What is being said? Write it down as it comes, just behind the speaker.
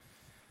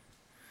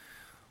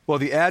Well,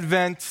 the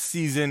Advent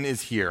season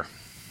is here,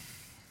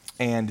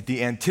 and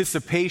the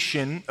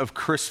anticipation of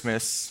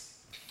Christmas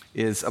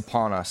is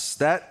upon us.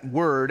 That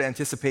word,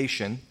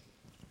 anticipation,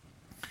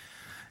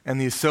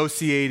 and the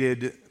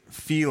associated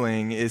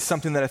feeling is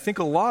something that I think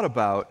a lot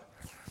about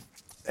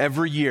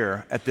every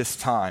year at this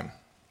time.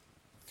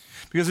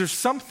 Because there's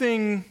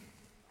something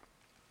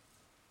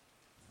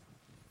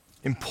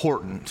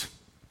important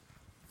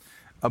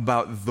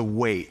about the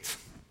wait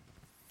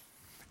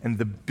and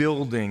the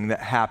building that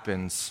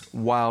happens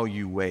while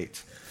you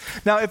wait.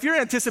 Now, if you're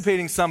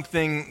anticipating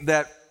something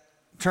that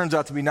turns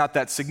out to be not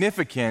that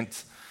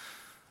significant,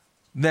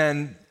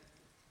 then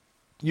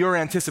your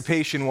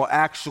anticipation will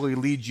actually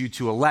lead you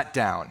to a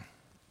letdown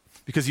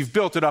because you've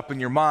built it up in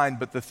your mind,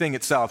 but the thing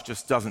itself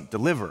just doesn't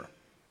deliver.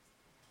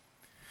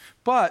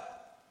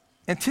 But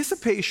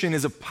anticipation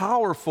is a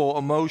powerful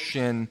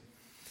emotion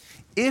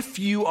if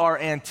you are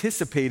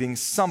anticipating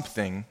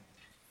something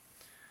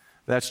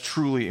that's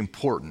truly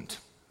important.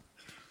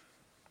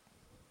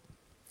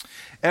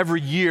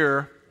 Every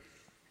year,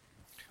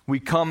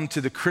 we come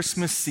to the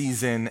Christmas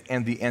season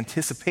and the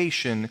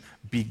anticipation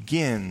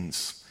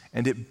begins.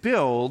 And it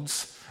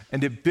builds,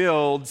 and it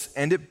builds,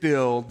 and it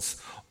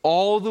builds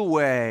all the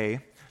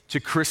way to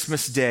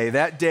Christmas Day,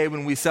 that day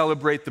when we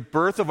celebrate the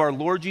birth of our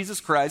Lord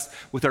Jesus Christ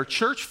with our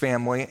church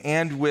family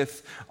and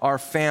with our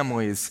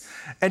families.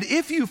 And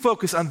if you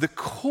focus on the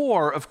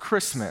core of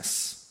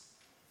Christmas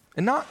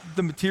and not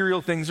the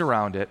material things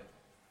around it,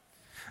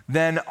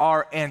 then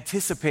our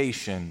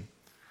anticipation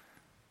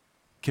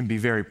can be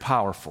very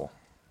powerful.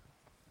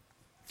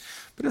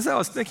 But as I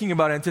was thinking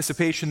about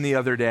anticipation the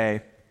other day,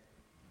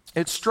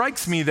 it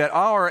strikes me that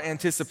our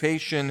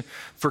anticipation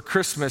for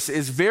Christmas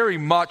is very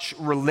much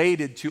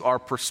related to our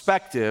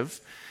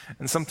perspective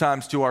and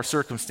sometimes to our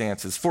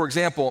circumstances. For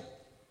example,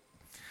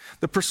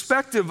 the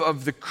perspective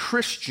of the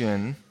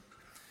Christian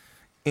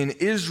in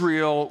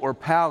Israel or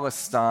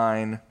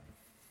Palestine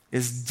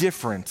is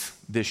different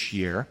this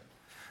year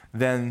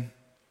than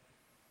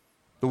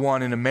the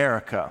one in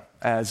America,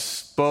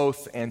 as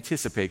both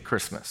anticipate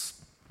Christmas.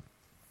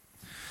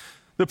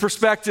 The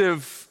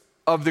perspective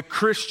of the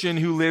Christian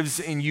who lives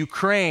in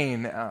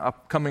Ukraine,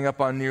 coming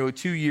up on nearly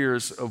 2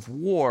 years of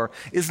war,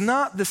 is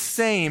not the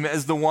same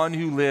as the one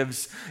who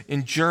lives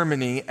in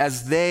Germany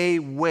as they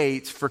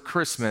wait for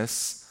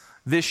Christmas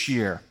this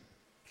year.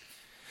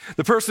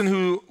 The person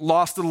who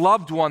lost a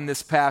loved one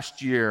this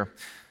past year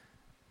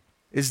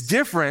is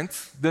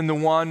different than the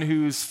one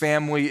whose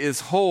family is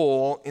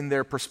whole in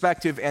their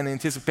perspective and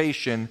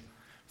anticipation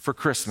for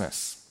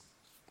Christmas.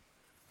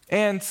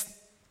 And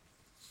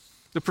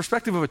the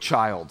perspective of a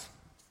child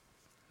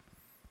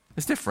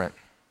is different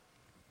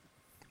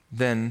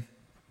than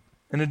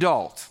an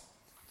adult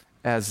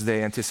as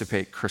they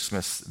anticipate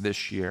Christmas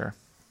this year.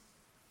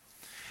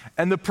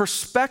 And the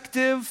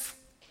perspective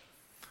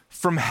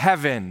from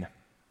heaven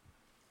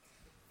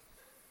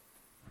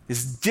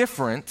is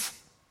different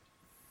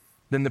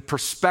than the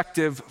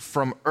perspective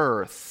from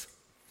earth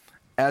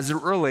as it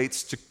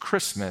relates to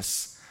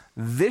Christmas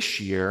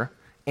this year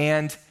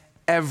and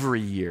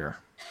every year.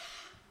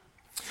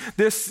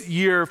 This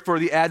year, for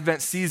the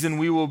Advent season,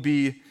 we will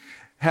be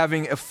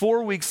having a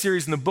 4-week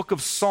series in the book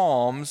of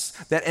Psalms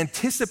that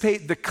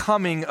anticipate the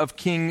coming of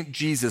King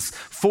Jesus.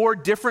 4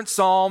 different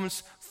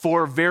Psalms,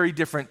 4 very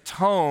different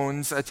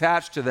tones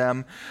attached to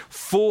them,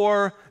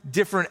 4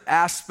 different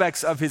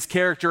aspects of his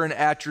character and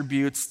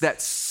attributes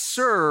that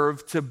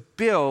serve to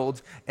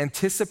build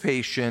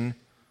anticipation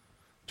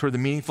toward the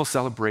meaningful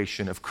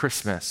celebration of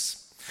Christmas.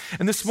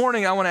 And this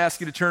morning, I want to ask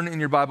you to turn in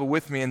your Bible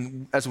with me,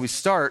 and as we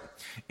start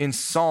in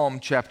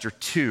Psalm chapter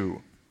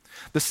 2.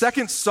 The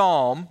second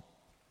Psalm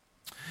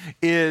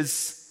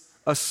is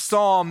a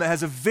psalm that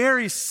has a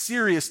very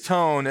serious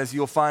tone, as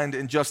you'll find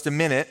in just a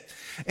minute.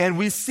 And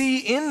we see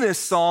in this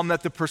psalm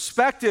that the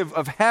perspective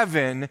of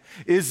heaven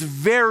is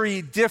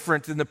very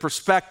different than the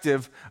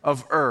perspective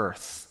of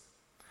earth.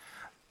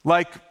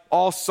 Like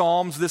all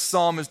psalms, this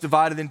psalm is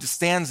divided into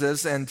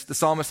stanzas, and the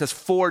psalmist has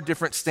 4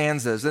 different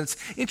stanzas. And it's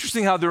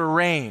interesting how they're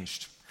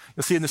arranged.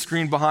 You'll see on the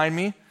screen behind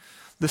me.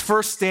 The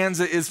first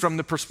stanza is from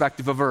the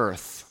perspective of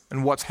earth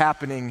and what's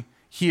happening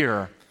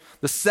here.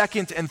 The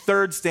second and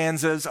third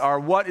stanzas are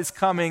what is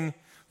coming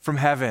from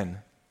heaven.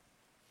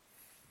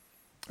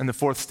 And the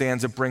fourth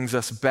stanza brings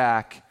us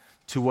back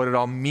to what it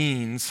all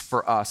means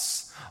for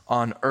us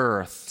on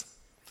earth.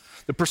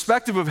 The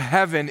perspective of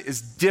heaven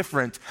is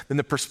different than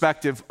the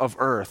perspective of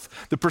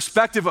earth. The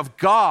perspective of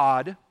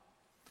God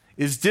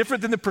is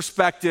different than the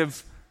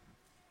perspective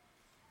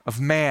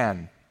of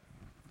man,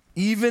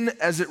 even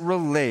as it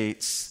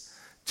relates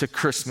to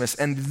Christmas.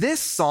 And this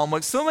psalm,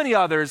 like so many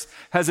others,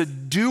 has a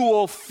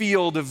dual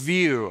field of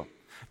view.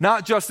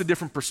 Not just the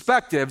different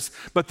perspectives,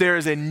 but there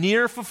is a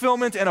near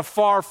fulfillment and a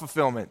far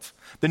fulfillment.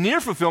 The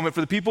near fulfillment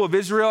for the people of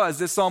Israel, as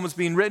this psalm is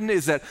being written,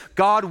 is that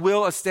God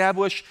will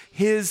establish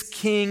his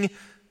king,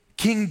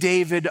 King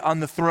David, on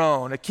the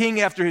throne, a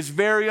king after his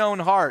very own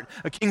heart,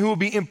 a king who will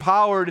be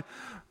empowered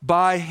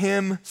by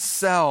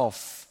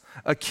himself.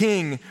 a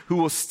king who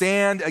will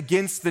stand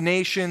against the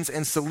nations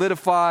and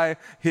solidify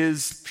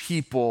his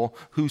people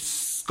who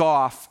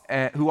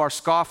are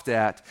scoffed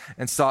at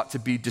and sought to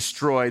be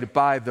destroyed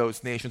by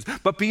those nations.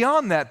 But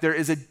beyond that, there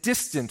is a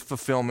distant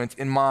fulfillment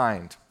in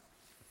mind.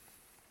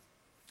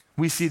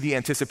 We see the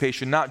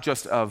anticipation not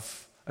just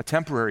of a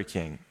temporary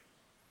king,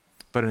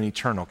 but an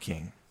eternal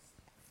king.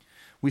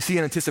 We see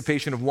an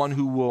anticipation of one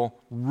who will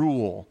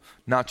rule,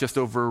 not just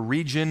over a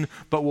region,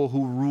 but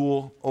who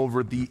rule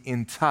over the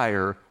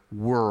entire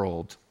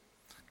world.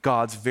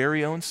 God's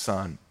very own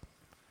Son,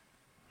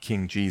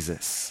 King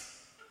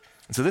Jesus.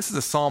 And so this is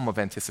a psalm of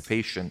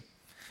anticipation.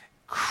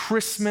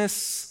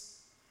 Christmas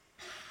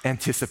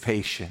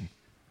anticipation.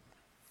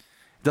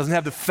 It doesn't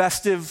have the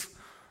festive,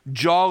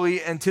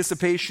 jolly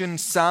anticipation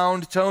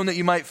sound tone that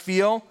you might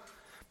feel,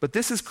 but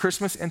this is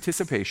Christmas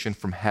anticipation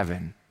from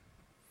heaven.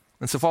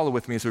 And so follow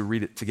with me as we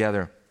read it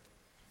together.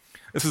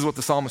 This is what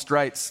the psalmist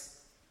writes.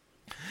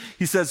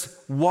 He says,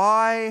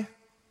 "Why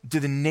do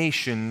the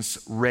nations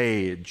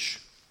rage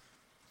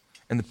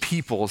and the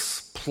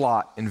peoples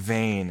plot in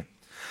vain?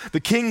 The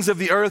kings of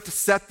the earth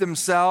set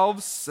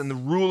themselves, and the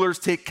rulers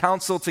take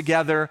counsel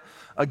together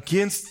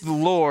against the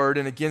Lord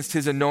and against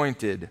his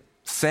anointed,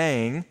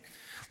 saying,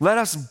 'Let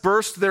us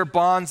burst their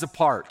bonds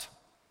apart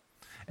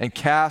and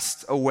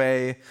cast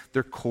away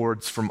their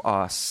cords from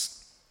us.'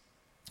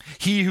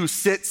 He who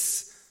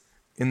sits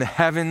in the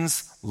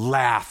heavens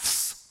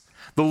laughs.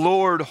 The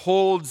Lord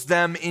holds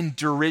them in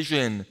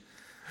derision.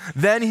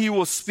 Then he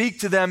will speak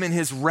to them in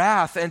his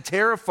wrath and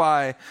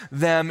terrify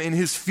them in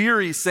his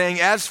fury,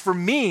 saying, 'As for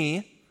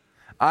me,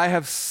 I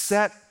have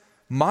set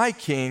my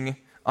king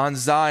on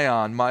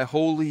Zion, my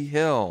holy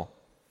hill.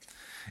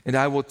 And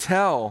I will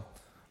tell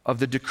of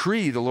the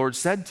decree the Lord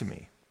said to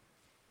me,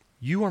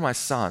 you are my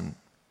son.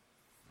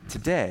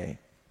 Today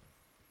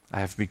I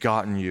have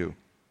begotten you.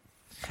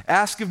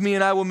 Ask of me,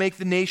 and I will make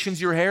the nations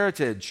your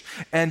heritage,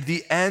 and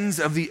the ends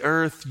of the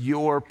earth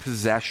your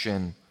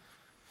possession.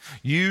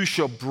 You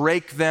shall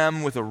break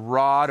them with a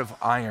rod of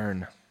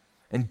iron,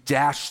 and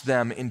dash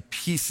them in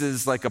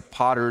pieces like a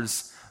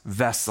potter's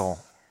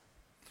vessel.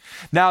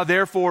 Now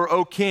therefore,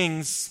 O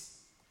kings,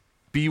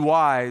 be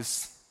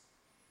wise.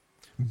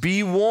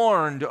 Be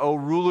warned, O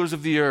rulers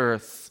of the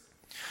earth.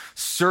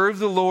 Serve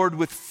the Lord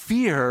with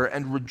fear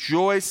and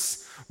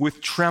rejoice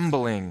with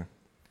trembling.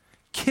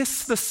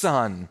 Kiss the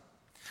Son,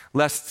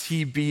 lest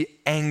he be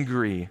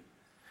angry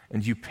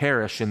and you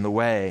perish in the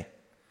way,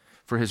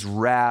 for his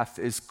wrath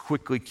is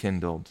quickly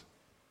kindled.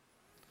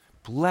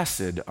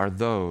 Blessed are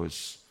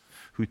those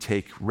who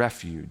take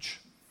refuge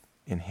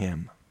in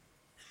him."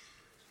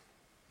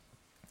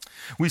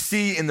 We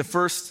see in the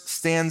first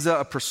stanza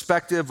a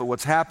perspective of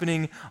what's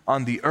happening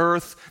on the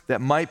earth that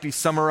might be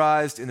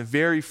summarized in the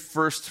very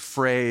first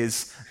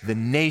phrase, the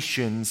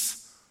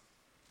nations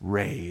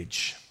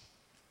rage.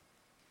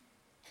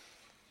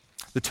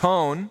 The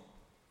tone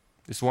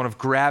is one of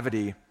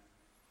gravity.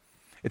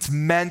 It's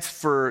meant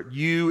for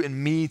you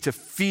and me to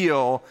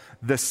feel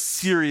the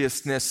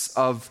seriousness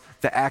of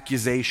the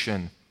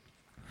accusation.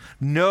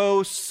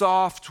 No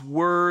soft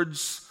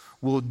words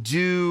will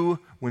do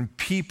when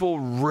people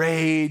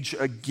rage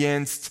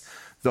against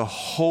the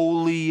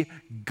holy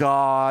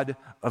God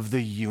of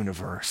the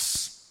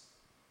universe.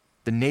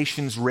 The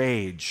nations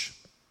rage.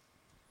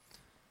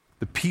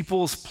 The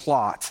peoples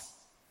plot.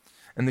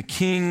 And the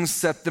kings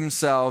set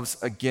themselves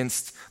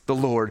against the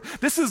Lord.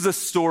 This is the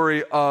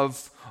story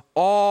of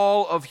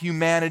all of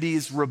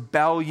humanity's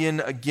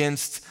rebellion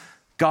against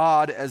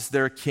God as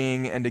their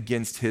king and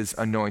against his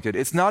anointed.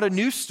 It's not a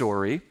new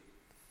story.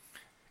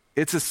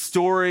 It's a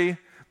story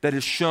that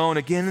is shown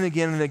again and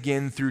again and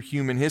again through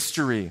human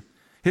history.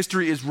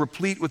 History is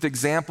replete with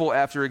example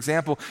after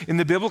example. In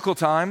the biblical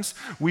times,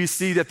 we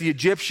see that the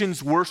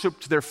Egyptians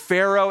worshiped their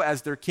Pharaoh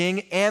as their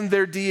king and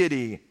their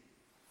deity.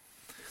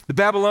 The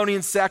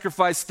Babylonians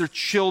sacrificed their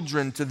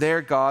children to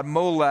their god,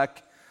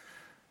 Molech,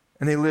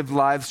 and they lived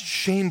lives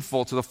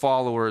shameful to the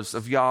followers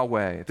of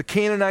Yahweh. The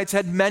Canaanites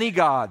had many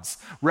gods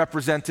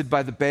represented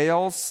by the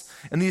Baals,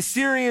 and the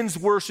Assyrians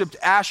worshipped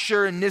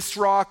Asher and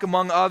Nisroch,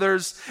 among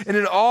others. And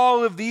in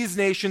all of these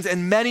nations,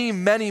 and many,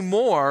 many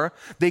more,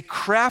 they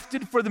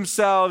crafted for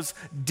themselves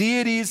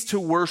deities to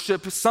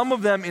worship, some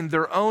of them in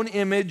their own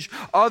image,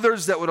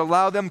 others that would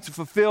allow them to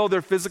fulfill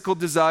their physical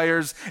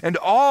desires, and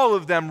all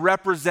of them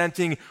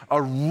representing a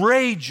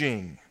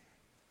raging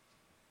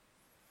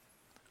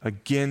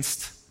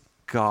against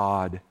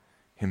God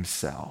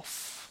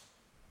himself.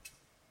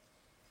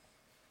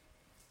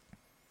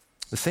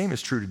 The same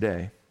is true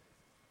today.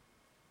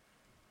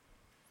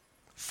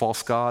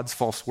 False gods,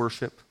 false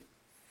worship,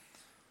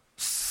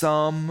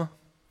 some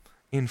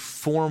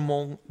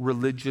informal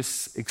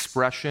religious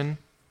expression,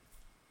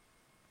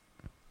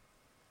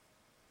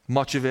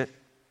 much of it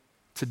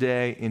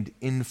today in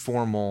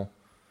informal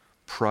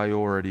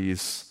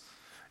priorities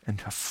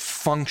and a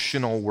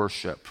functional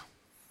worship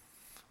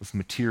of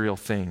material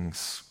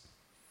things,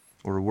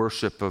 or a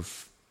worship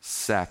of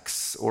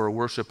sex, or a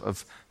worship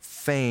of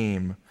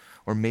fame,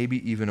 or maybe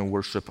even a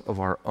worship of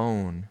our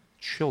own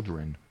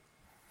children.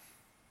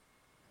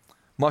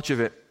 Much of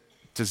it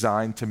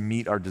designed to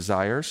meet our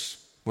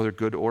desires, whether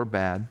good or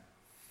bad,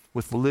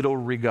 with little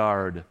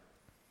regard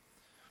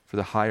for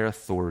the higher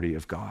authority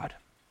of God.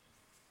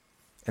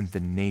 And the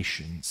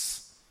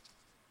nations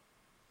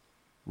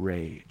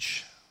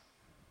rage.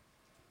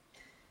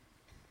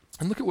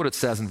 And look at what it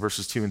says in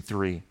verses 2 and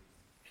 3.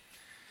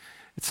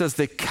 It says,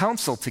 they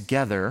counsel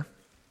together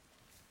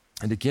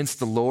and against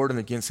the Lord and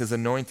against his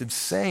anointed,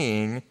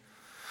 saying,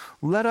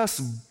 let us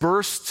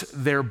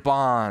burst their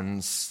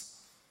bonds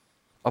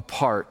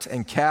apart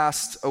and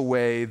cast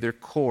away their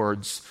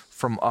cords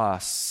from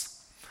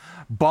us.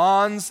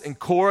 Bonds and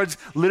cords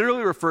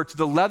literally refer to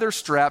the leather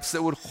straps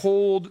that would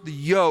hold the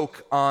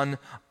yoke on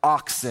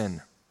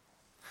oxen.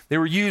 They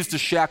were used to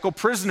shackle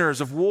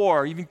prisoners of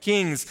war, even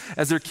kings,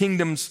 as their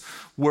kingdoms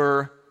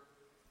were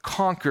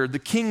conquered. The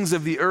kings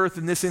of the earth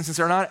in this instance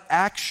are not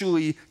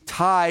actually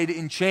tied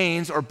in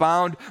chains or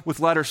bound with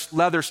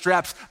leather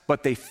straps,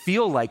 but they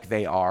feel like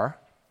they are.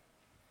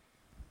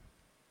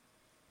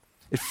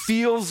 It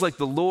feels like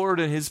the Lord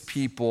and his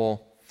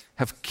people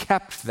have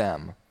kept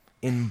them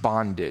in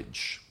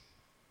bondage.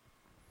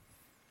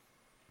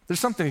 There's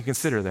something to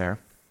consider there,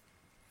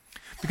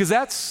 because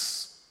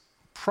that's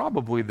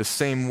probably the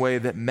same way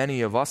that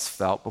many of us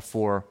felt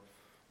before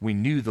we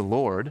knew the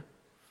Lord,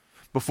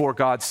 before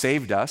God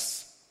saved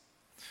us.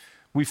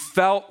 We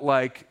felt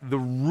like the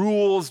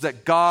rules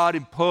that God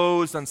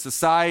imposed on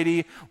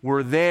society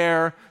were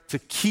there to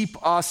keep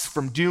us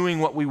from doing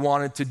what we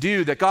wanted to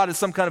do, that God is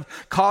some kind of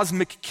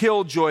cosmic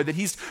killjoy, that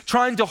he's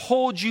trying to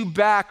hold you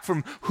back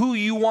from who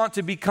you want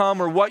to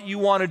become or what you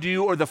want to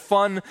do or the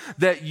fun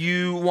that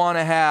you want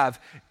to have.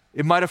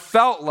 It might have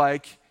felt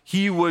like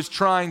he was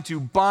trying to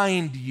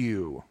bind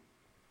you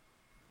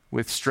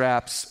with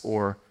straps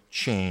or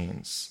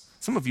chains.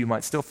 Some of you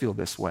might still feel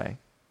this way.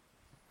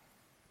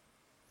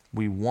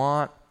 We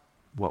want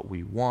what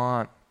we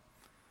want,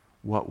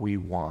 what we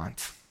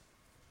want.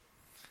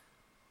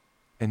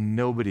 And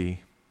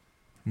nobody,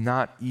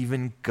 not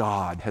even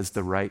God, has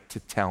the right to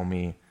tell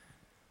me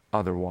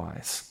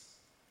otherwise.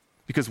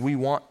 Because we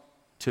want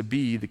to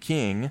be the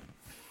king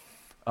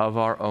of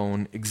our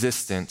own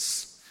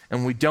existence.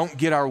 And when we don't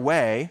get our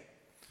way,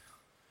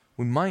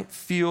 we might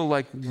feel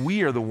like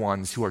we are the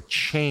ones who are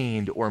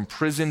chained or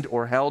imprisoned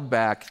or held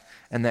back,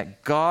 and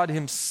that God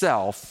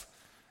himself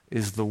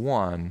is the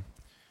one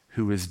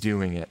who is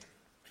doing it.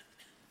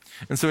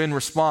 And so in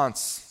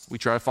response, we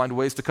try to find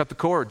ways to cut the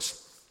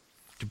cords,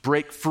 to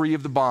break free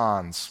of the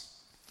bonds.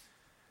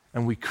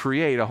 And we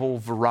create a whole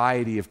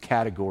variety of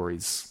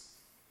categories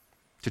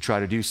to try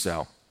to do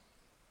so.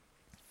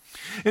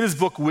 In his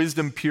book,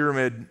 Wisdom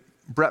Pyramid,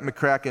 Brett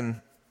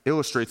McCracken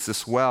illustrates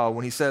this well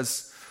when he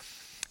says,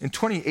 in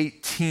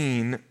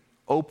 2018,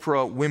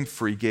 Oprah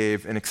Winfrey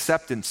gave an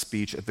acceptance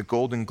speech at the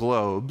Golden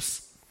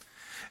Globes,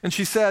 and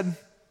she said,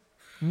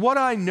 what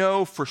I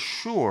know for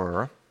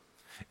sure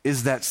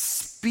is that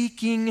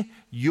speaking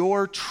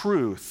your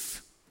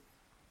truth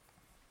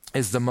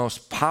is the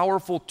most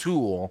powerful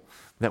tool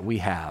that we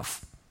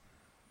have.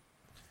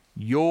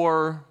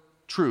 Your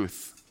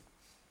truth.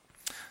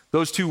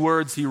 Those two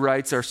words, he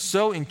writes, are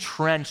so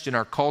entrenched in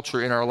our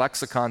culture, in our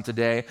lexicon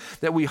today,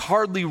 that we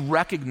hardly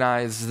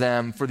recognize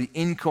them for the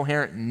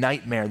incoherent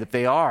nightmare that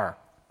they are.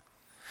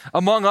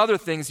 Among other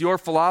things, your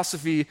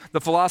philosophy,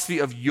 the philosophy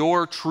of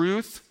your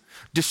truth,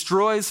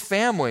 destroys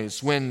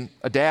families when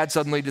a dad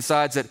suddenly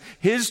decides that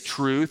his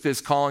truth is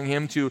calling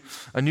him to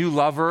a new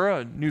lover,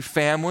 a new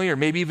family, or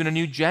maybe even a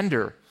new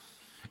gender.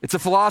 It's a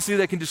philosophy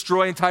that can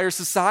destroy entire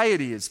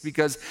societies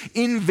because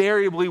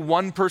invariably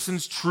one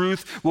person's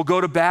truth will go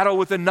to battle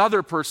with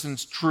another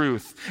person's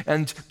truth,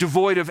 and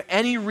devoid of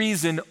any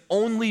reason,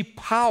 only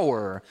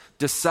power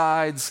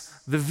decides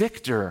the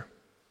victor.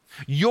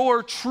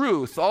 Your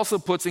truth also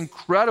puts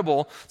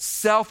incredible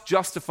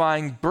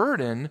self-justifying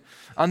burden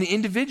on the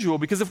individual,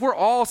 because if we're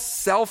all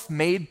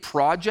self-made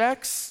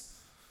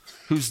projects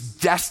whose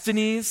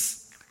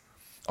destinies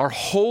are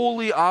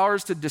wholly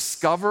ours to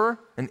discover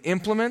and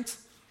implement,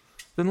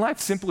 then life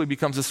simply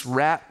becomes this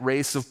rat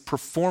race of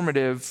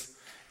performative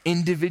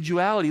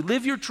individuality.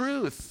 Live your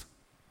truth.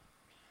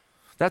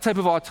 That type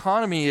of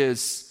autonomy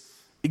is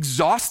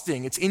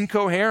exhausting. It's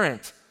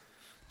incoherent.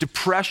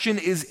 Depression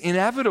is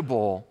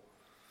inevitable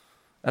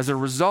as a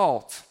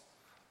result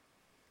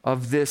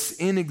of this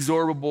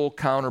inexorable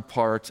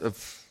counterpart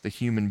of the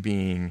human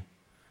being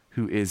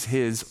who is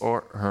his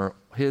or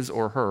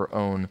her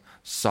own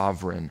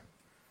sovereign.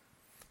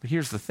 But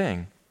here's the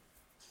thing.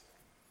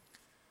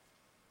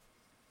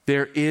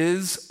 There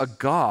is a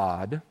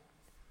God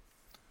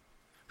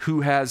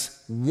who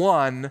has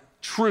one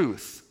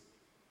truth.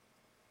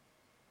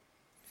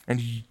 And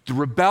the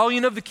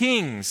rebellion of the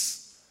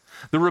kings,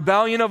 the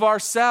rebellion of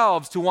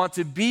ourselves to want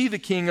to be the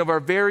king of our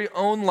very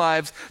own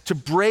lives, to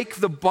break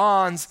the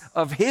bonds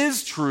of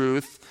his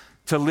truth,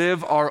 to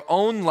live our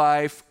own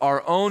life,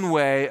 our own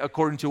way,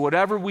 according to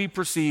whatever we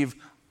perceive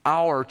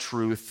our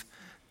truth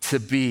to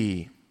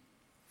be.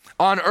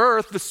 On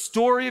earth, the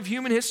story of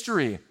human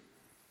history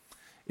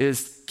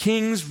is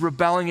kings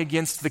rebelling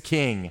against the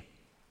king.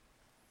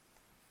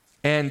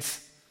 And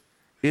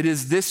it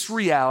is this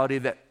reality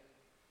that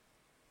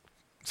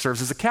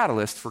serves as a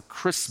catalyst for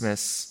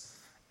Christmas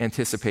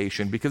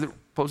anticipation because it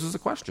poses a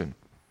question.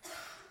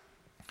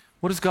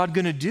 What is God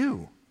going to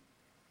do?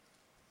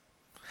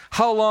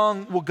 How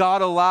long will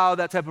God allow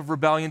that type of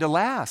rebellion to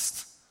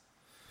last?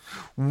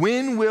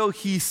 When will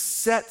he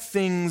set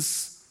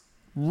things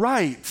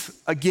right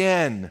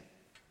again?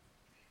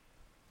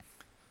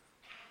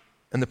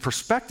 And the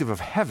perspective of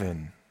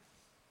heaven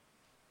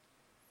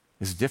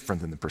is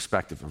different than the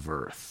perspective of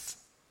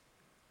earth.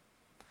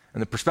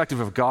 And the perspective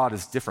of God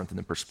is different than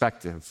the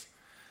perspective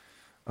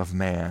of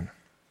man.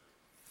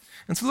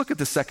 And so look at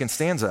the second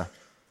stanza.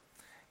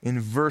 In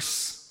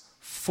verse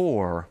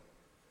 4,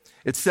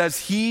 it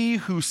says, "He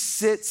who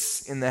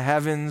sits in the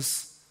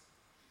heavens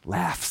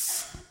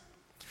laughs.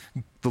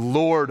 The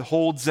Lord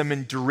holds them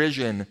in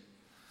derision.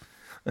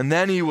 And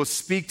then he will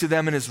speak to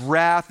them in his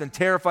wrath and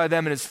terrify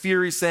them in his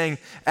fury, saying,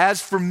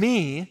 'As for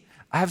me,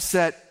 I have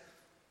set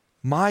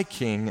my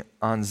king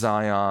on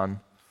Zion,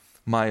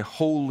 my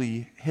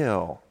holy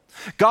hill.'"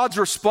 God's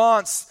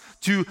response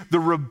to the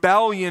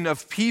rebellion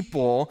of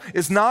people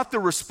is not the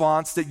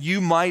response that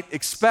you might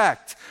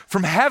expect.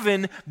 From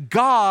heaven,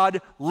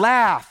 God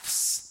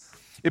laughs.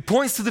 It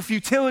points to the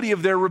futility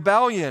of their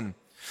rebellion.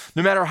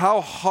 No matter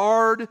how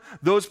hard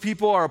those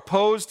people are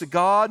opposed to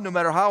God, no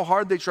matter how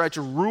hard they try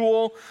to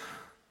rule,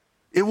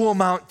 it will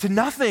amount to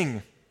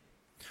nothing.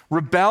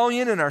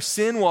 Rebellion and our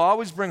sin will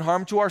always bring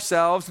harm to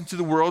ourselves and to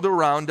the world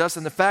around us,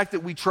 and the fact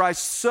that we try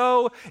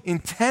so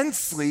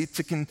intensely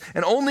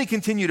and only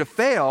continue to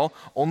fail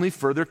only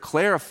further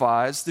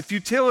clarifies the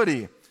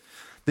futility.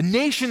 The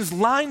nations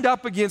lined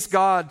up against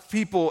God's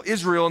people,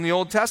 Israel, in the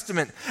Old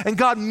Testament, and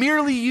God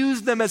merely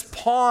used them as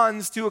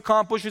pawns to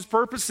accomplish his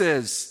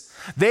purposes.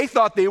 They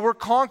thought they were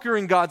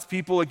conquering God's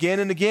people again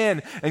and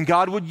again, and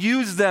God would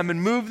use them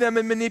and move them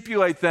and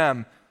manipulate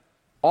them,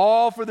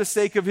 all for the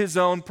sake of his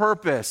own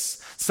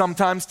purpose.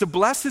 Sometimes to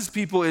bless his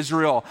people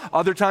Israel,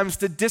 other times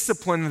to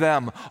discipline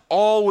them,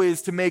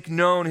 always to make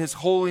known his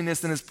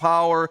holiness and his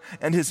power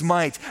and his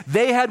might.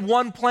 They had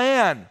one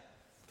plan,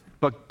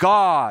 but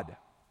God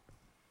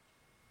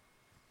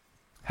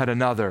had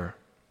another.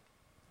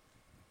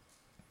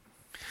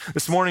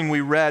 This morning we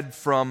read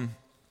from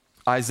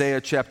Isaiah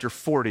chapter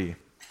 40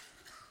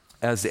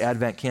 as the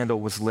Advent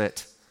candle was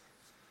lit.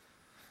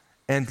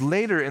 And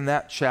later in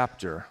that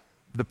chapter,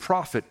 the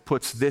prophet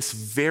puts this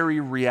very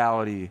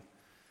reality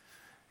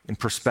in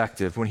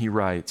perspective when he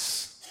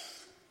writes,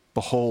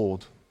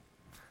 "Behold,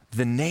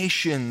 the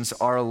nations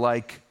are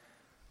like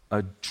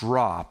a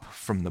drop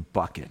from the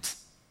bucket,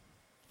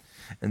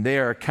 and they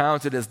are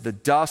counted as the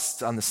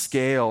dust on the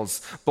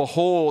scales.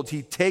 Behold,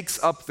 he takes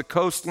up the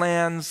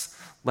coastlands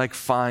like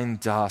fine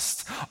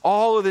dust.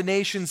 All of the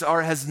nations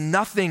are as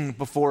nothing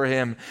before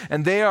him,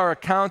 and they are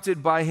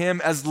accounted by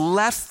him as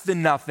less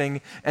than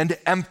nothing and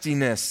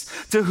emptiness.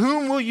 To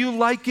whom will you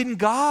liken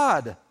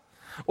God?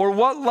 Or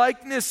what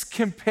likeness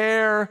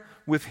compare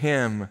with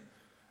him?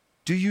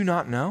 Do you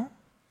not know?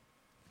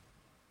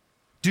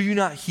 Do you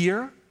not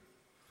hear?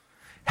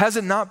 Has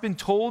it not been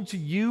told to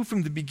you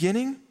from the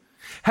beginning?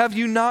 Have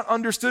you not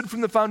understood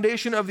from the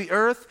foundation of the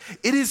earth?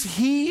 It is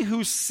he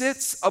who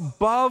sits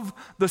above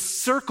the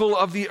circle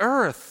of the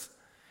earth,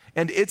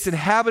 and its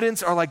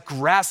inhabitants are like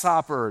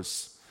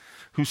grasshoppers,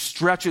 who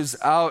stretches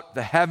out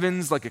the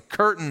heavens like a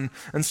curtain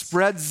and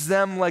spreads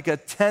them like a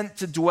tent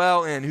to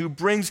dwell in, who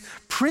brings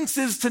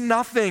princes to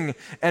nothing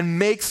and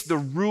makes the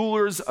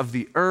rulers of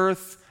the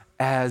earth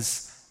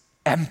as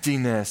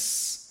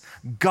emptiness.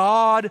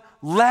 God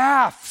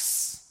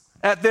laughs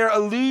at their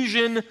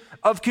illusion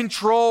of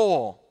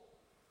control.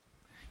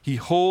 He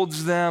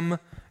holds them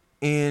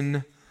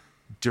in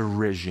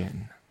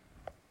derision.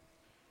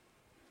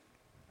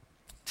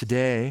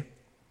 Today,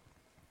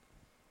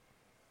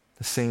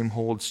 the same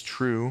holds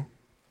true.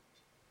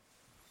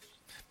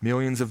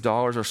 Millions of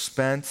dollars are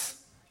spent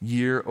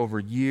year over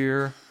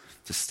year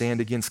to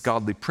stand against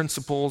godly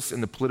principles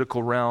in the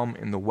political realm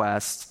in the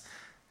West,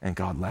 and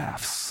God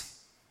laughs.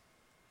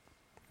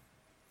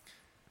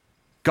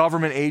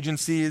 Government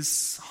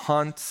agencies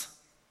hunt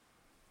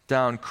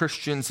down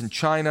Christians in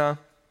China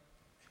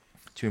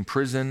to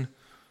imprison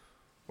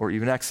or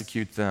even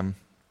execute them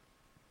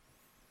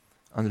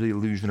under the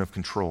illusion of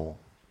control.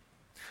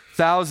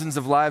 Thousands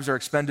of lives are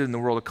expended and the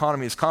world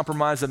economy is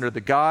compromised under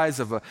the guise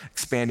of an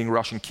expanding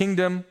Russian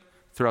kingdom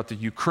throughout the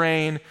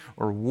Ukraine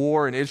or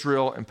war in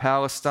Israel and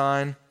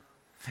Palestine.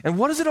 And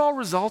what does it all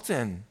result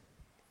in?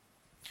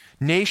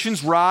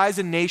 Nations rise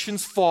and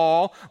nations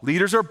fall.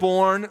 Leaders are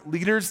born,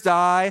 leaders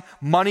die,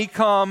 money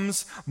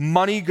comes,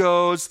 money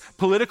goes.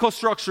 Political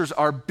structures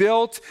are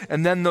built,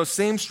 and then those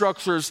same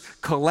structures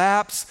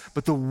collapse,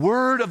 but the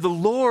word of the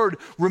Lord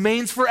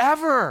remains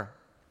forever.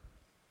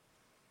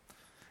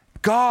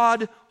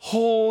 God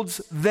holds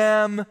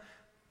them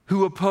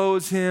who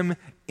oppose him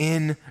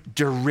in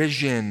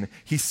derision.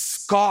 He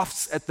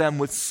scoffs at them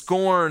with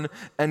scorn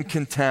and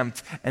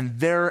contempt, and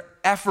their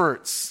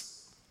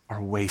efforts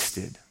are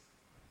wasted.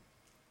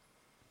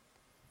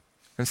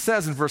 And it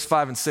says in verse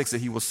 5 and 6 that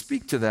he will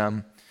speak to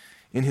them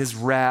in his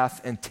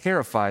wrath and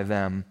terrify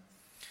them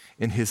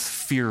in his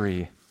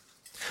fury.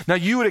 Now,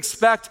 you would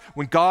expect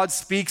when God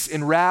speaks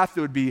in wrath,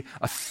 it would be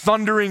a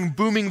thundering,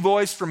 booming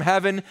voice from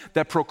heaven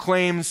that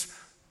proclaims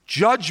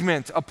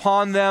judgment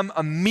upon them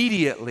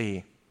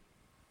immediately.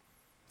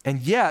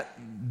 And yet,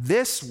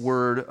 this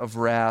word of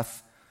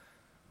wrath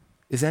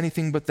is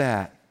anything but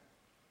that,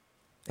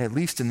 at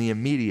least in the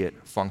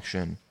immediate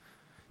function.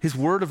 His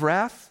word of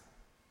wrath,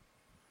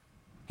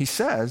 he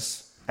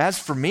says, "As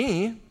for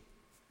me,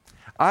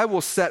 I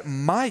will set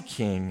my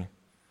king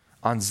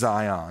on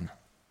Zion,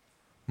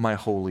 my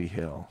holy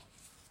hill."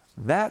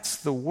 That's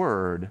the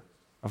word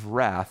of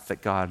wrath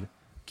that God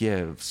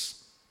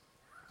gives.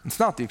 It's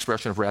not the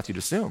expression of wrath you'd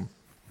assume.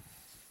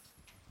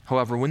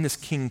 However, when this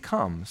king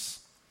comes,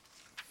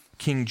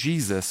 King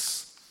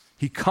Jesus,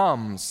 he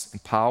comes in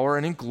power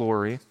and in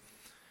glory.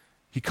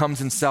 He comes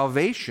in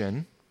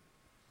salvation,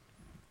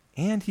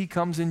 and he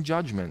comes in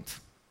judgment.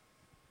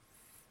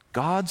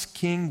 God's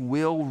king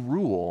will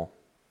rule,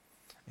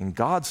 and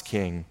God's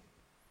king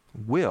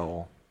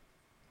will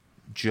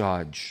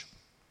judge.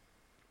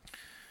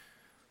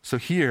 So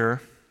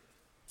here,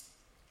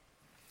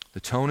 the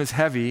tone is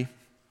heavy,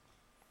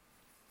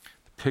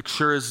 the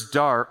picture is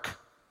dark,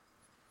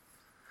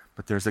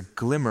 but there's a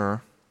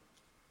glimmer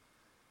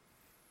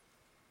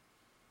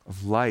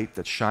of light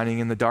that's shining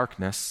in the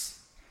darkness.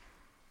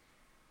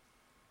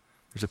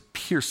 There's a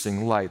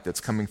piercing light that's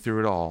coming through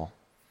it all.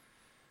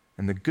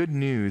 And the good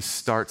news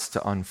starts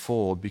to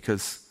unfold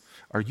because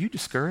are you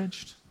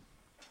discouraged?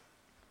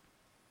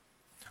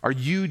 Are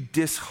you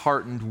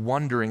disheartened,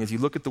 wondering as you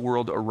look at the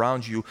world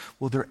around you,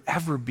 will there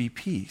ever be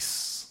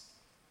peace?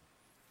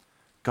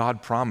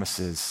 God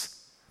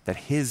promises that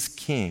his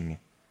king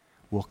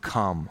will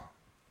come.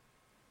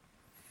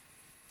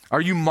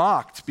 Are you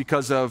mocked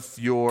because of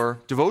your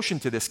devotion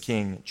to this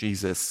king,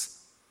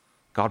 Jesus?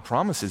 God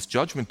promises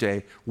judgment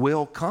day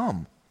will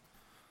come.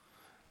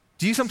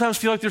 Do you sometimes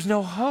feel like there's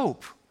no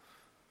hope?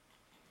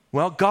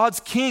 Well, God's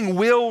king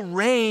will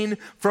reign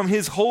from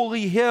his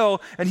holy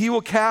hill, and he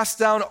will cast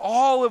down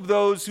all of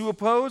those who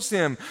oppose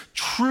him.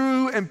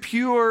 True and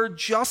pure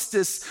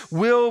justice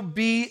will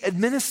be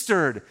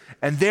administered,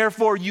 and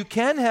therefore you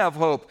can have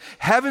hope.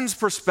 Heaven's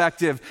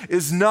perspective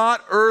is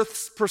not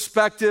earth's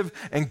perspective,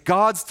 and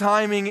God's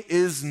timing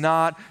is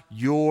not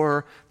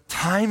your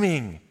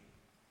timing.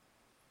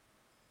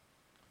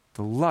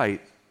 The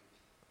light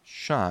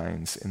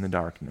shines in the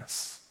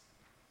darkness.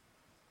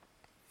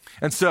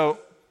 And so,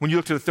 when you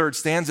look to the third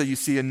stanza, you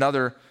see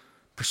another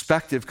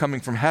perspective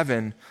coming from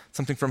heaven,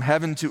 something from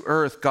heaven to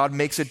earth. God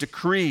makes a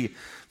decree.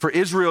 For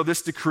Israel,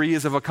 this decree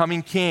is of a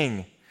coming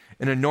king,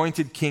 an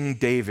anointed King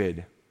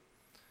David.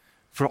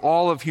 For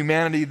all of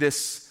humanity,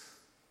 this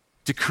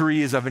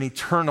decree is of an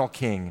eternal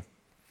king,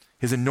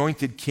 his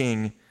anointed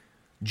king,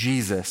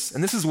 Jesus.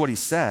 And this is what he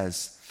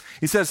says.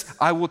 He says,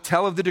 "I will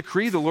tell of the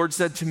decree the Lord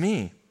said to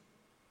me.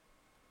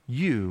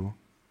 You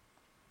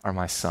are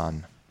my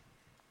son.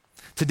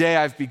 Today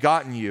I've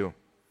begotten you.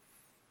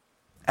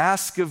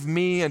 Ask of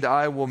me, and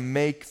I will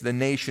make the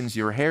nations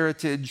your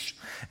heritage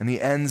and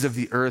the ends of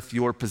the earth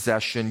your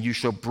possession. You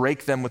shall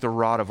break them with a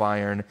rod of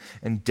iron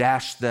and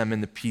dash them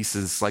into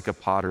pieces like a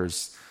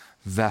potter's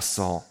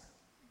vessel."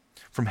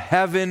 From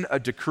heaven, a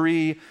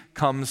decree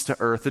comes to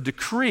earth. A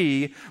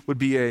decree would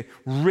be a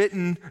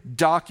written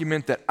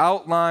document that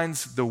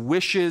outlines the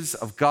wishes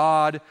of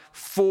God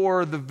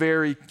for the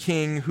very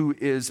king who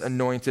is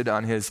anointed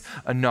on his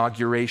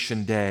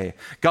inauguration day.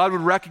 God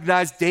would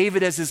recognize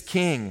David as his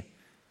king.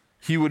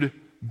 He would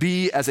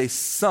be as a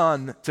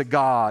son to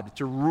God,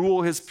 to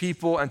rule his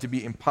people and to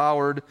be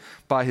empowered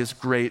by his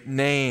great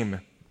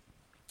name.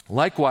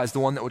 Likewise, the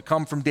one that would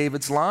come from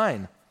David's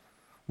line,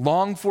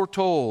 long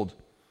foretold,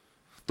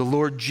 the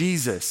Lord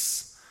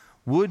Jesus,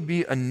 would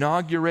be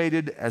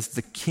inaugurated as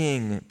the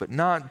king, but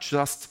not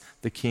just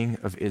the king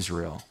of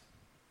Israel,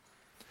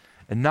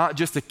 and not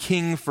just a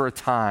king for a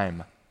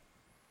time.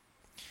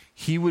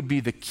 He would be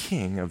the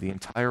king of the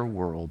entire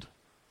world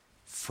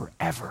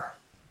forever.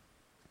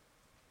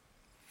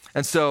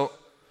 And so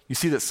you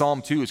see that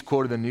Psalm 2 is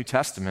quoted in the New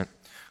Testament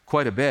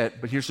quite a bit,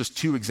 but here's just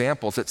two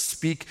examples that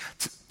speak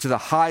to the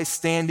high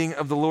standing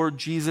of the Lord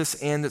Jesus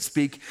and that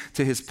speak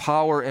to his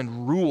power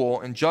and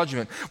rule and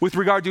judgment. With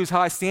regard to his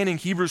high standing,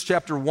 Hebrews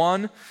chapter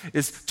 1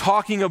 is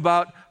talking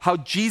about how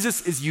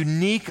Jesus is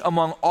unique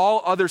among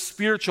all other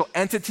spiritual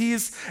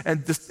entities,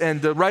 and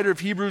the writer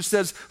of Hebrews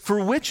says,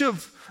 "For which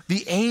of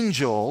the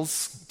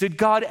angels did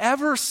God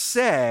ever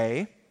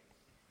say,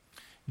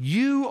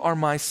 'You are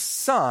my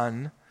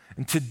son,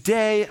 and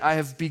today I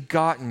have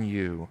begotten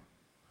you'?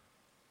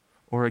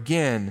 Or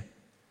again,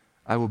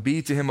 'I will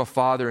be to him a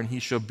father, and he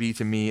shall be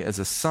to me as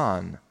a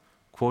son,'"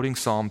 quoting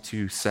Psalm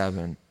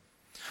 2:7.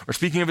 Or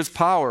speaking of his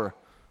power,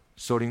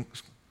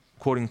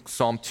 quoting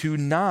Psalm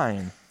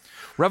 2:9.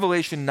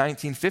 Revelation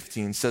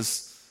 19:15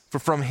 says, "For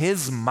from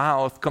his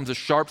mouth comes a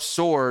sharp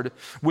sword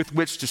with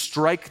which to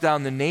strike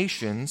down the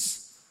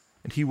nations,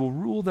 and he will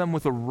rule them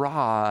with a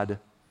rod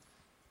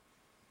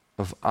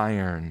of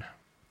iron.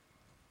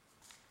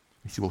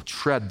 He will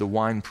tread the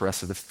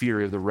winepress of the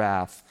fury of the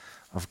wrath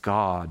of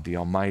God the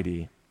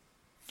Almighty."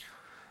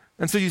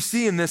 And so you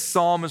see in this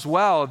psalm as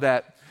well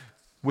that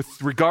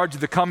with regard to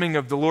the coming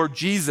of the Lord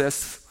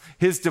Jesus,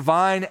 his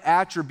divine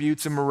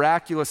attributes and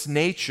miraculous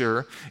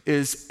nature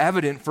is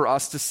evident for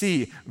us to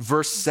see.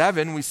 Verse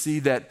 7, we see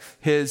that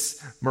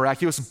his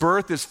miraculous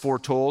birth is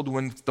foretold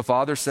when the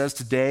Father says,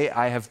 "Today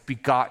I have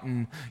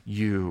begotten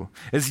you."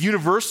 His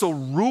universal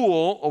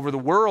rule over the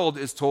world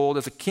is told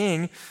as a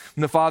king,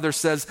 and the Father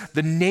says,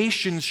 "The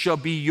nations shall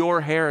be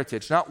your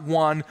heritage." Not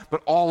one,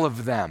 but all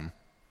of them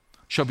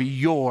shall be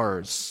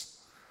yours.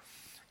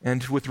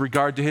 And with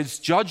regard to his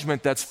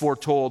judgment, that's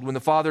foretold when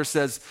the Father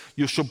says,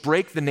 "You shall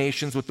break the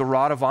nations with the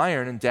rod of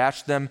iron and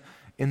dash them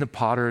in the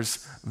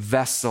potter's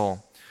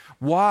vessel."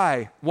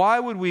 Why? Why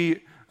would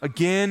we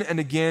again and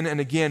again and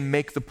again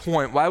make the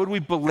point? Why would we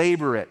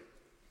belabor it?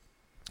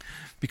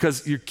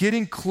 Because you're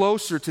getting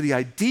closer to the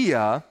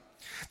idea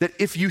that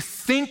if you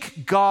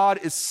think God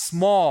is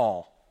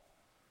small,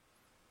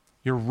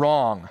 you're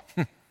wrong.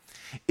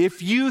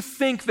 If you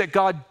think that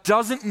God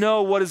doesn't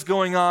know what is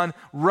going on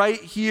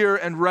right here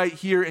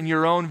in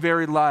your own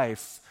very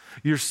life,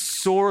 you're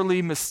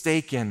sorely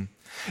mistaken.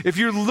 If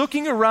you're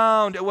looking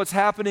around at what's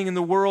happening in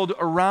the world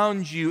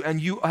around you and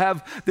you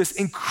have this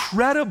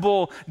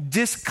incredible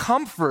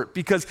discomfort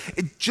because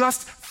it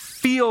just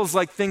feels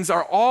like things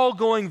are all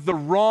going the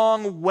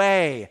wrong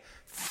way,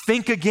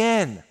 think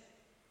again.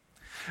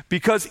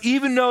 Because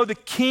even though the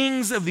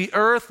kings of the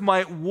earth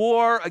might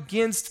war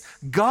against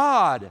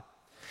God,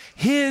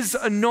 his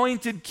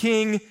anointed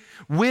king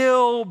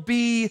will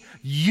be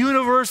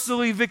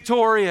universally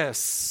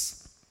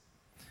victorious.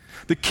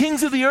 The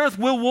kings of the earth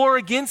will war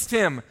against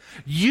him.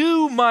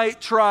 You might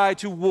try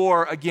to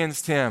war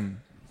against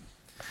him.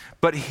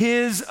 But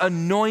his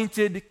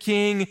anointed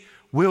king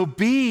will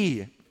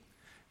be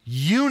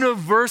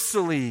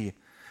universally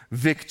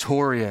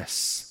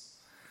victorious.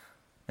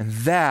 And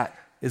that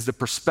is the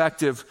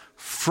perspective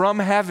from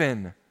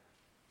heaven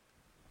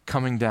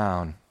coming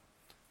down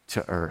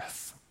to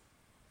earth.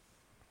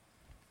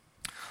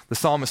 The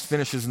psalmist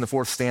finishes in the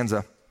 4th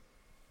stanza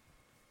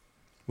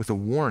with a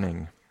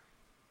warning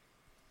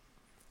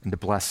and a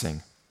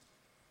blessing.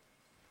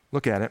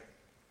 Look at it.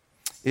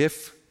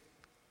 If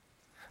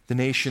the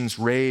nations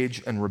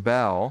rage and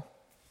rebel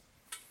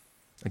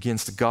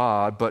against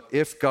God, but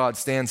if God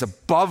stands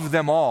above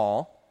them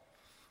all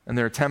and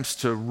their attempts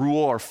to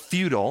rule are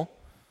futile,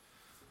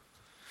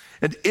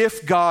 and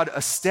if God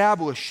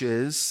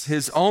establishes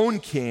his own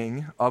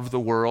king of the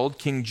world,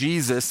 King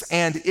Jesus,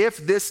 and if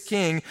this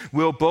king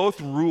will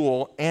both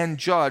rule and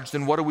judge,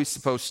 then what are we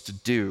supposed to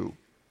do?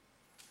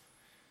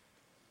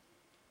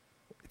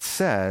 It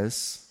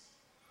says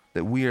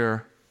that we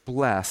are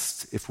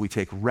blessed if we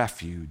take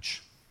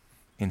refuge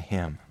in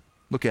him.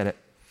 Look at it.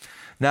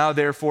 "Now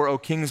therefore, O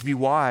kings, be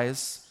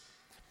wise.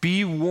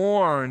 Be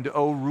warned,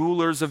 O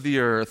rulers of the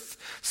earth.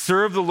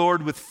 Serve the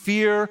Lord with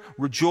fear,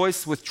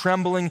 rejoice with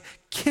trembling.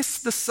 Kiss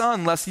the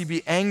Son, lest he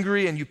be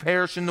angry and you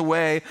perish in the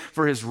way,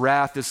 for his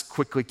wrath is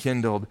quickly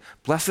kindled.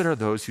 Blessed are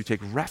those who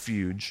take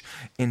refuge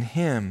in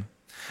him.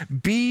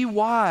 Be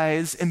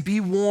wise and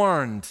be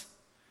warned.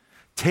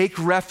 Take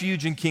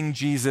refuge in King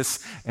Jesus,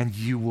 and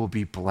you will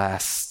be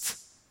blessed."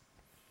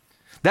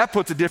 That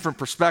puts a different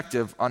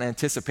perspective on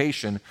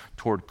anticipation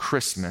toward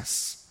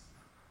Christmas.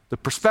 The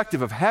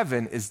perspective of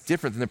heaven is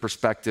different than the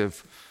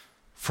perspective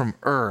from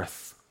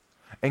earth.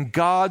 And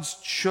God's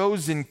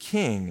chosen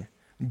king,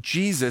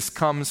 Jesus,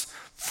 comes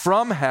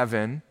from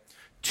heaven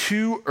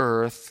to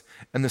earth,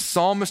 and the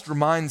psalmist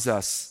reminds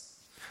us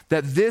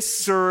that this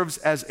serves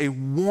as a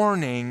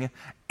warning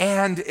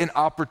and an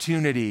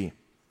opportunity.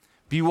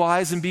 Be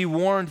wise and be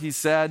warned, he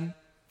said.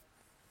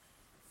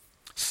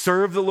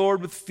 Serve the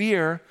Lord with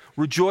fear,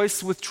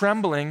 rejoice with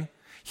trembling.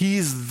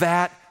 He's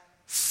that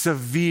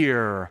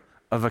severe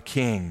of a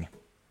king.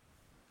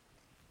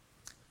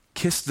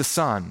 Kiss the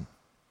Son,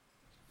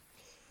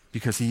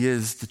 because he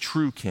is the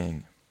true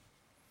king.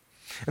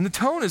 And the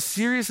tone is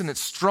serious and it's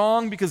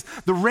strong because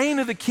the reign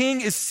of the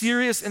king is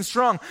serious and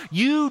strong.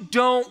 You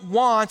don't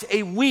want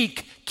a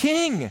weak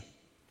king.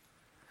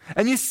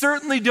 And you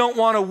certainly don't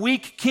want a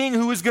weak king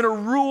who is going to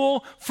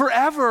rule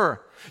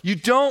forever. You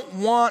don't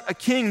want a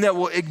king that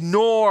will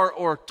ignore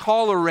or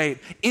tolerate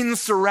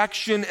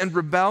insurrection and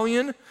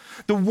rebellion.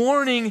 The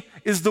warning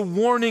is the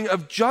warning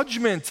of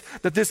judgment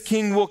that this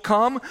king will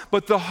come,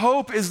 but the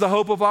hope is the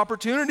hope of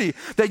opportunity,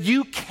 that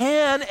you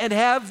can and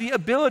have the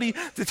ability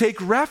to take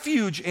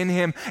refuge in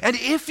him. And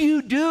if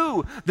you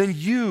do, then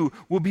you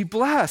will be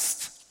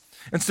blessed.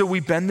 And so we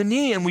bend the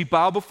knee and we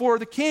bow before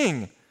the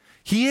king.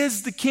 He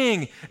is the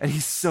king, and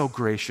he's so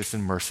gracious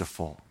and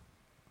merciful.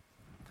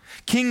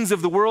 Kings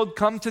of the world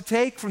come to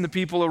take from the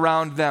people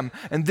around them,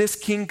 and this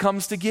king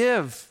comes to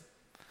give.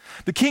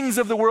 The kings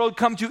of the world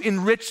come to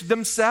enrich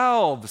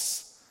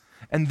themselves,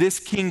 and this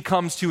king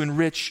comes to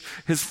enrich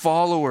his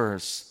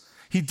followers.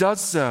 He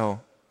does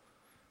so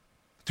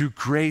through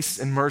grace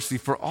and mercy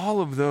for all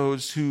of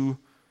those who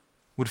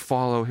would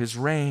follow his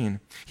reign.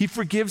 He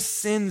forgives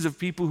sins of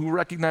people who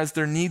recognize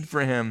their need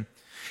for him.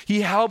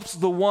 He helps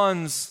the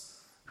ones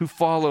who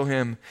follow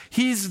him.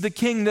 He's the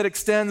king that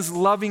extends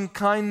loving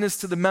kindness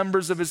to the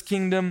members of his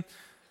kingdom.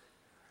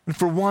 And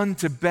for one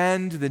to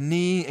bend the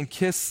knee and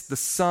kiss the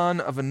son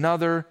of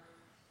another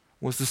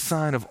was the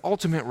sign of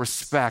ultimate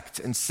respect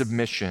and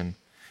submission.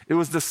 It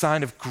was the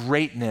sign of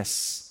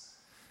greatness,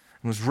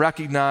 and was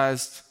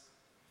recognized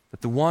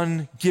that the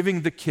one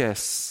giving the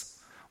kiss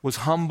was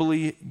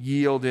humbly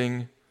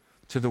yielding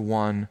to the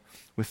one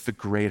with the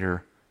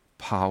greater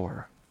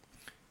power.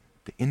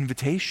 The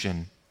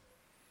invitation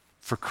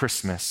for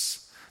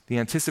Christmas, the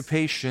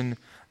anticipation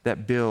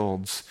that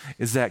builds,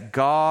 is that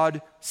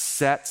God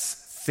sets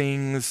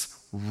things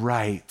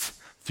right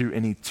through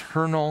an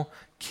eternal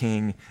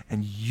King,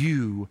 and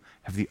you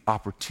have the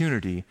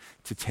opportunity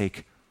to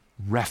take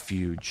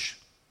refuge,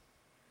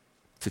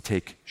 to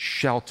take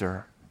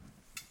shelter,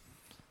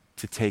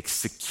 to take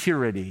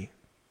security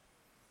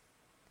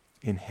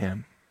in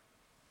him.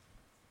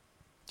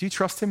 Do you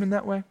trust him in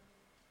that way?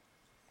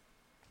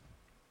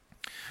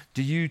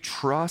 Do you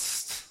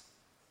trust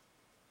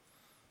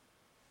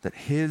that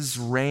his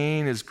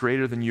reign is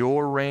greater than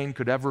your reign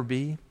could ever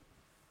be?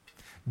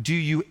 Do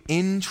you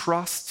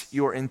entrust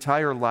your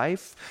entire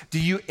life? Do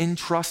you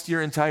entrust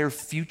your entire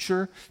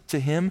future to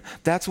him?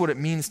 That's what it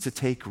means to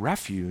take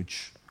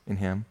refuge in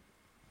him.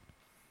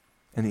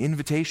 And the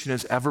invitation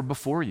is ever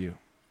before you.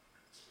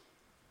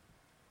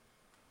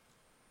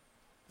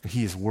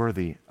 He is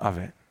worthy of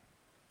it.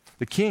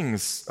 The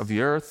kings of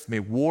the earth may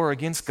war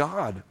against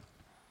God,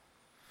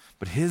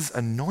 but his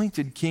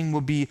anointed king will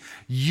be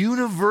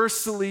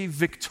universally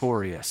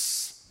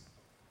victorious.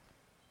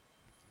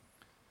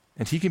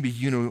 And he can be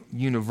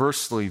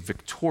universally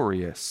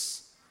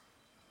victorious,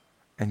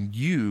 and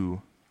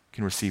you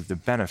can receive the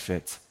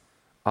benefit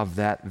of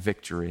that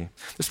victory.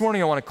 This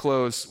morning I want to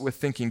close with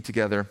thinking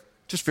together,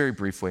 just very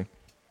briefly,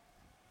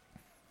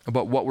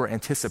 about what we're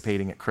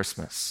anticipating at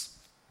Christmas.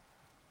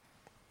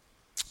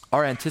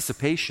 Our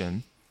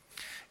anticipation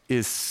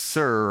is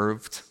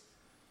served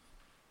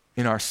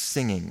in our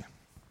singing.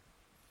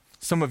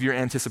 Some of your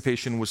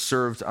anticipation was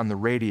served on the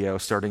radio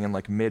starting in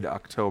like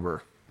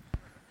mid-October.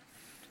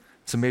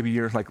 So maybe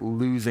you're like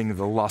losing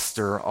the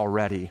luster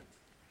already.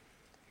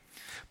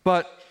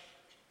 But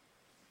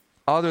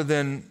other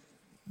than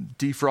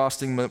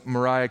defrosting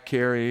Mariah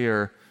Carey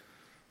or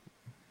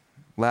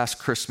Last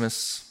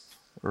Christmas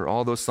or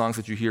all those songs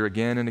that you hear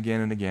again and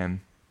again and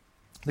again,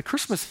 the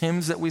Christmas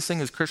hymns that we sing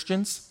as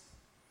Christians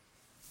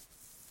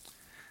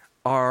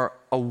are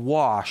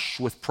awash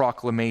with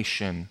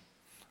proclamation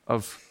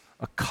of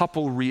a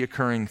couple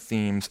reoccurring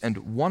themes,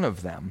 and one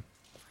of them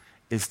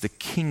is the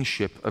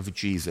kingship of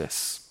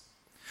Jesus.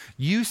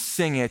 You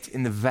sing it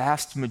in the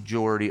vast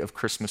majority of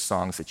Christmas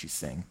songs that you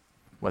sing,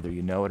 whether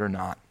you know it or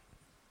not.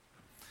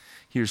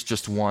 Here's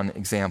just one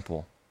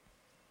example.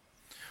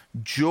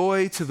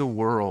 Joy to the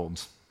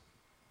world,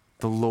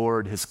 the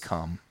Lord has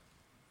come.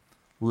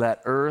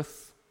 Let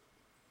earth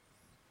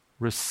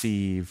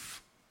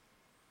receive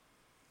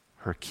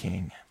her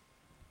King.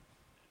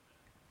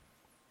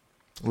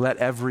 Let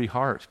every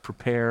heart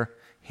prepare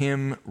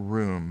him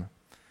room.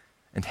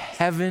 And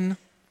heaven,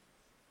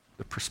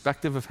 the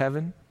perspective of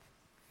heaven,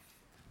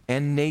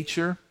 and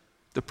nature,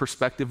 the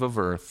perspective of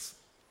earth,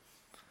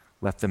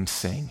 let them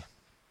sing.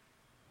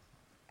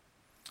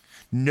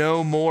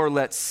 No more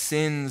let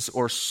sins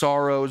or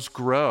sorrows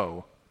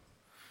grow,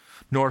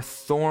 nor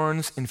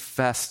thorns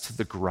infest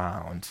the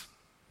ground.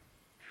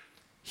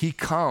 He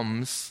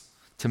comes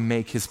to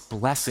make his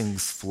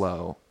blessings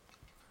flow,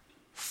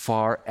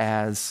 far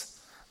as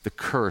the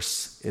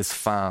curse is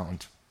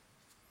found.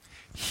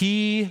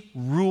 He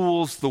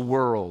rules the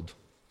world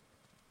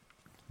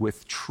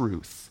with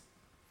truth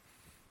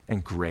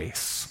and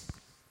grace,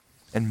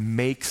 and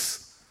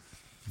makes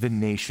the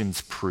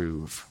nations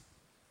prove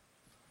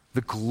the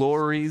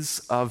glories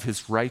of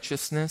his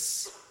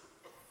righteousness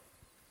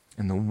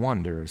and the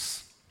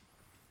wonders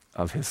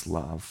of his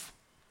love.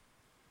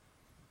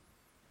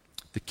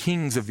 The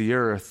kings of the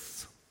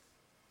earth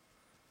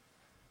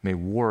may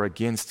war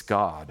against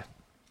God,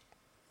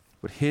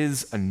 but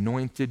his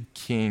anointed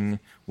king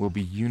will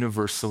be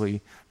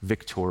universally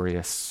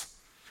victorious,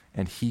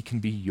 and he can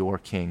be your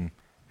king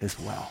as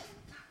well.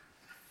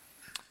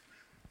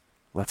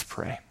 Let's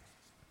pray.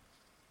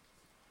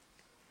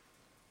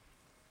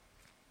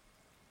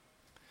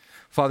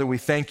 Father, we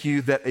thank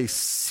you that a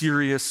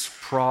serious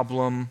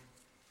problem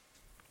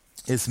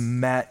is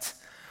met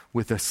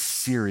with a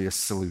serious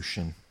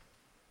solution.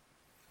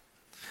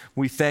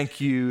 We thank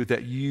you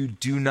that you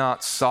do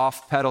not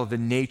soft pedal the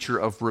nature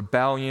of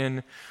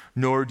rebellion,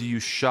 nor do you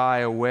shy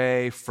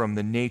away from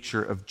the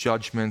nature of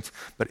judgment,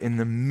 but in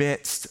the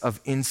midst of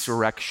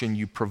insurrection,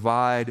 you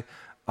provide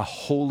a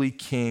holy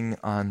king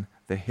on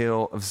the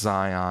hill of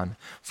Zion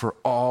for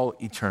all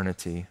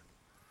eternity,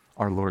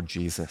 our Lord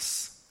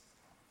Jesus.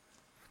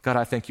 God,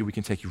 I thank you we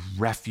can take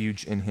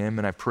refuge in him,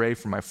 and I pray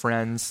for my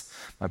friends,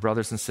 my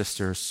brothers and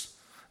sisters,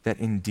 that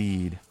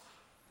indeed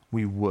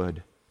we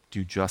would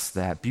do just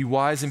that. Be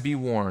wise and be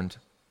warned.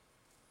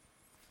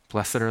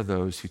 Blessed are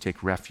those who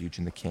take refuge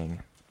in the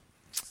King.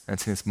 And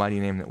it's in his mighty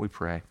name that we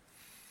pray.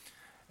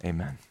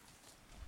 Amen.